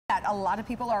A lot of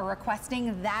people are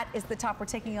requesting. That is the top we're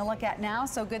taking a look at now.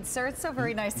 So good, sir. It's so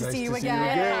very nice to see you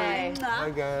again. Hi,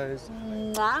 guys.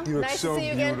 You look nice so to see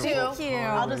you again, too. Thank you.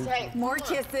 I'll just say more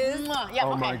kisses. Yeah,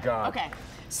 oh, okay. my God. Okay.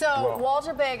 So,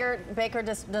 Walter Baker,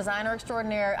 designer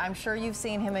extraordinaire. I'm sure you've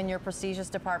seen him in your prestigious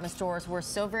department stores. We're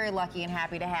so very lucky and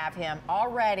happy to have him.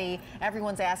 Already,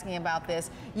 everyone's asking about this.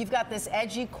 You've got this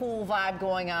edgy, cool vibe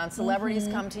going on. Celebrities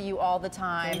come to you all the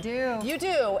time. They do. You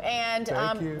do. And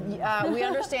Thank you. we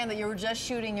understand that you were just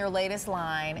shooting your latest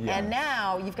line. Yes. And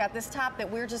now you've got this top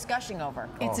that we're just gushing over.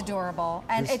 It's adorable.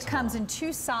 And it comes top. in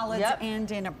 2 solids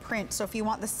and in a print. So if you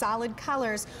want the solid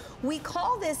colors, we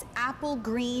call this apple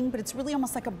green, but it's really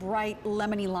almost like a bright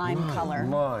lemony lime color.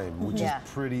 Lime, which is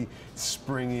pretty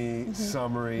springy,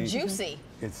 summery. Juicy.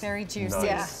 It's very juicy.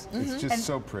 Nice. It's just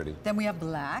so pretty. Then we have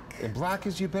black. And black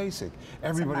is your basic.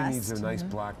 Everybody needs a nice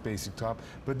black basic top,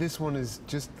 but this one is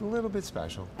just a little bit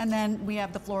special. And then we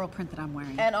have the floral print that I'm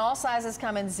wearing. And all sizes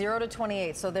come in 0 to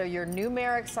 28, so they're your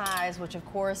numeric size, which of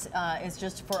course is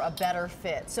just for a better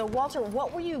fit. So Walter,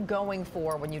 what were you going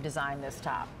for when you designed this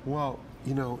top? Well,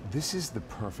 you know, this is the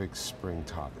perfect spring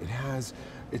top.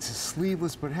 It's a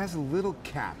sleeveless, but it has a little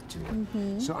cap to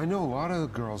it. So I know a lot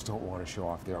of girls don't want to show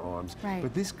off their arms,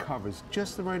 but this covers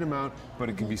just the right amount, but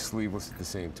it can be sleeveless at the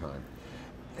same time.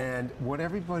 And what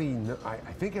everybody, I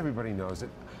think everybody knows that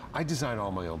I design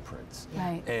all my own prints.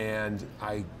 And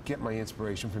I get my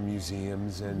inspiration from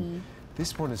museums, and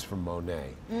this one is from Monet.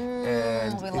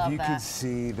 And if you could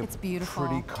see the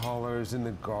pretty colors in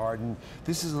the garden,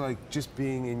 this is like just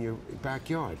being in your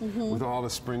backyard with all the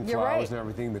spring flowers and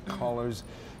everything, the colors.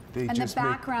 And the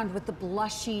background with the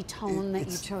blushy tone that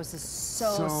you chose is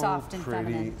so soft and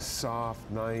feminine.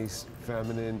 Soft, nice,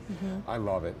 feminine. I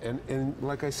love it. And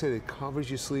like I said, it covers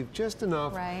your sleeve just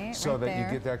enough so that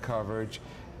you get that coverage.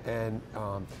 And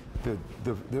the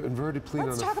inverted pleat on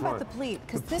the front. Let's talk about the pleat,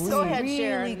 because this is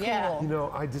really cool. Yeah. You know,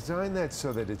 I designed that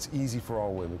so that it's easy for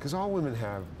all women, because all women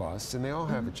have busts and they all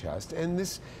have a chest, and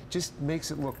this just makes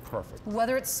it look perfect.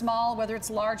 Whether it's small, whether it's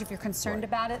large, if you're concerned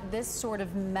about it, this sort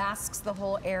of masks the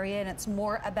whole area, and it's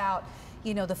more about,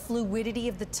 you know, the fluidity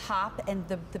of the top and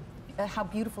how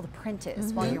beautiful the print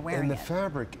is while you're wearing it. And the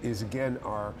fabric is, again,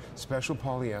 our special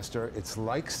polyester. It's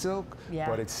like silk,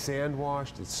 but it's sand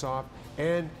washed, it's soft,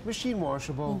 and machine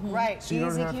washable. Right, so you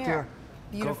don't have to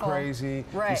go crazy.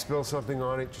 Right. You spill something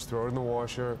on it, just throw it in the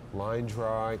washer, line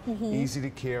dry, easy to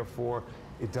care for.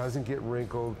 It doesn't get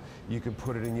wrinkled. You can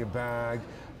put it in your bag.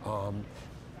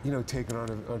 You know, take it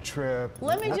on a trip.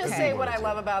 Let me just say what I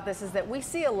love about this is that we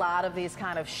see a lot of these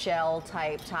kind of shell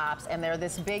type tops, and they're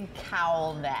this big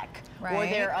cowl neck, or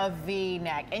they're a V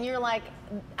neck, and you're like,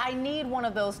 I need one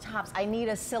of those tops. I need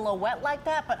a silhouette like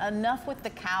that, but enough with the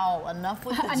cowl, enough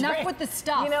with the enough with the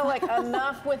stuff. You know, like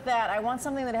enough with that. I want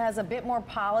something that has a bit more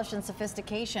polish and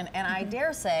sophistication, and I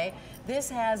dare say this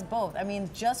has both. I mean,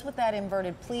 just with that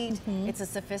inverted pleat, it's a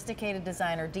sophisticated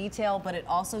designer detail, but it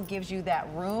also gives you that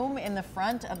room in the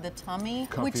front of the tummy,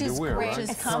 which is great, which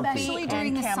is comfy, especially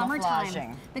during the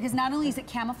summertime. Because not only is it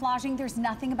camouflaging, there's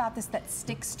nothing about this that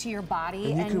sticks to your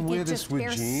body, and it just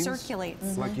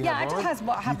circulates. Like you it has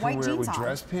white jeans on. You can wear it with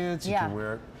dress pants. You can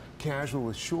wear it casual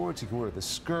with shorts. You can wear it with a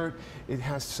skirt. It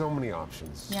has so many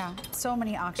options. Yeah, so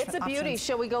many options. It's a beauty.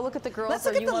 Shall we go look at the girls? Let's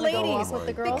look at the ladies. With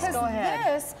the girls? Because go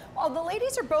ahead. The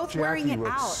ladies are both wearing it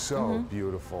looks out. so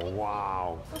beautiful.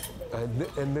 Wow.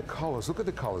 And the colors. Look at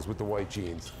the colors with the white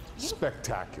jeans.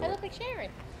 Spectacular. I look like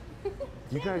Sharon.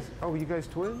 You guys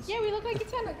twins? Yeah, we look like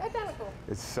identical.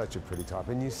 It's such a pretty top.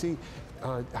 And you see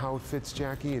how it fits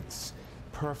Jackie? It's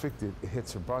perfect. It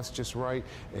hits her bust just right.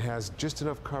 It has just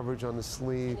enough coverage on the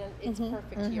sleeve. It's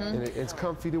perfect here. And it's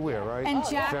comfy to wear, right? And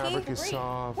Jackie, fabric is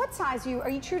soft. What size are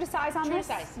you true to size on this?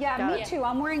 True to size. Yeah, me too.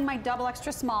 I'm wearing my double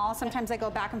extra small. Sometimes I go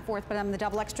back and forth, but I'm the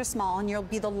double extra small, and you'll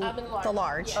be the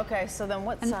large. Okay, so then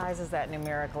what size is that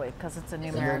numerically? Because it's a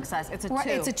numeric size. It's a 2.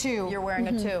 It's a 2. You're wearing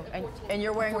a 2, and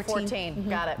you're wearing a 14.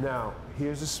 Got it. Now,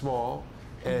 here's a small,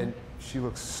 and she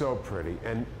looks so pretty.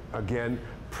 And again,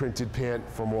 printed pant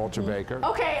from Walter Baker.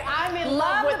 Okay, I'm in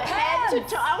love with head to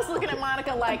toe. I was looking at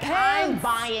Monica like, I'm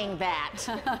buying that.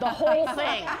 The whole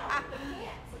thing.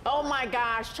 Oh my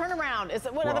gosh, turn around. Is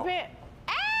it, what are the pants?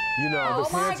 You know, the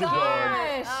pants are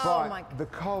done, Oh but the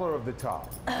color of the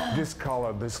top, this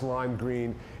color, this lime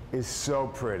green, is so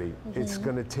pretty. It's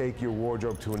going to take your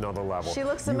wardrobe to another level. She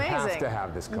looks you amazing. You have to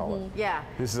have this color. Yeah.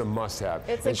 This is a must-have.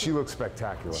 And she looks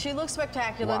spectacular. She looks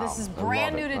spectacular. Wow. This is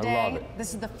brand new today. I love it.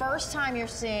 This is the first time you're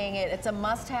seeing it. It's a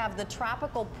must-have. The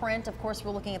tropical print, of course,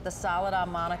 we're looking at the solid on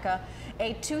Monica.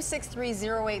 A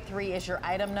 263083 is your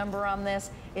item number on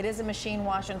this. It is a machine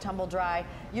wash and tumble dry.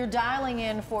 You're dialing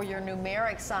in for your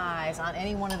numeric size on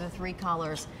any one of the 3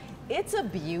 colors. It's a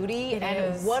beauty,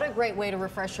 and what a great way to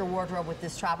refresh your wardrobe with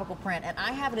this tropical print. And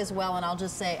I have it as well, and I'll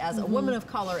just say, as a woman of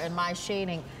color and my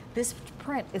shading, this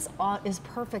print is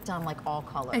perfect on like all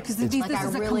colors. Because this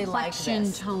is a really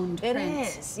complexion toned print.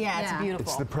 It is, yeah, it's beautiful.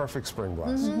 It's the perfect spring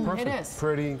glass. Perfect. It is.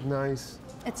 Pretty, nice.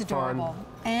 It's adorable. Fun.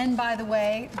 And by the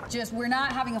way, we're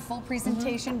not having a full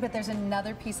presentation, but there's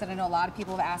another piece that I know a lot of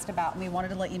people have asked about, and we wanted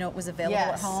to let you know it was available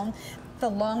at home. The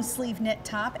long sleeve knit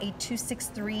top, a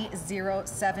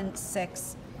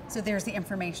 263076. So there's the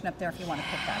information up there if you want to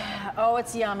pick that up. Oh,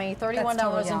 it's yummy. $31.50,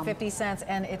 totally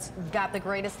and it's got the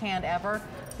greatest hand ever.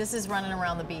 This is running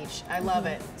around the beach. I love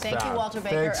it. Thank you, Walter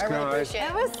Baker. Thanks, I really guys. appreciate it.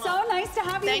 It was so nice to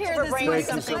have you Thank here you for this bringing morning.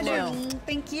 something new.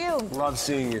 Thank you. Love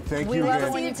seeing you. Thank We you love again.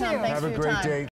 it when you come. Thanks Have for a your great time. day.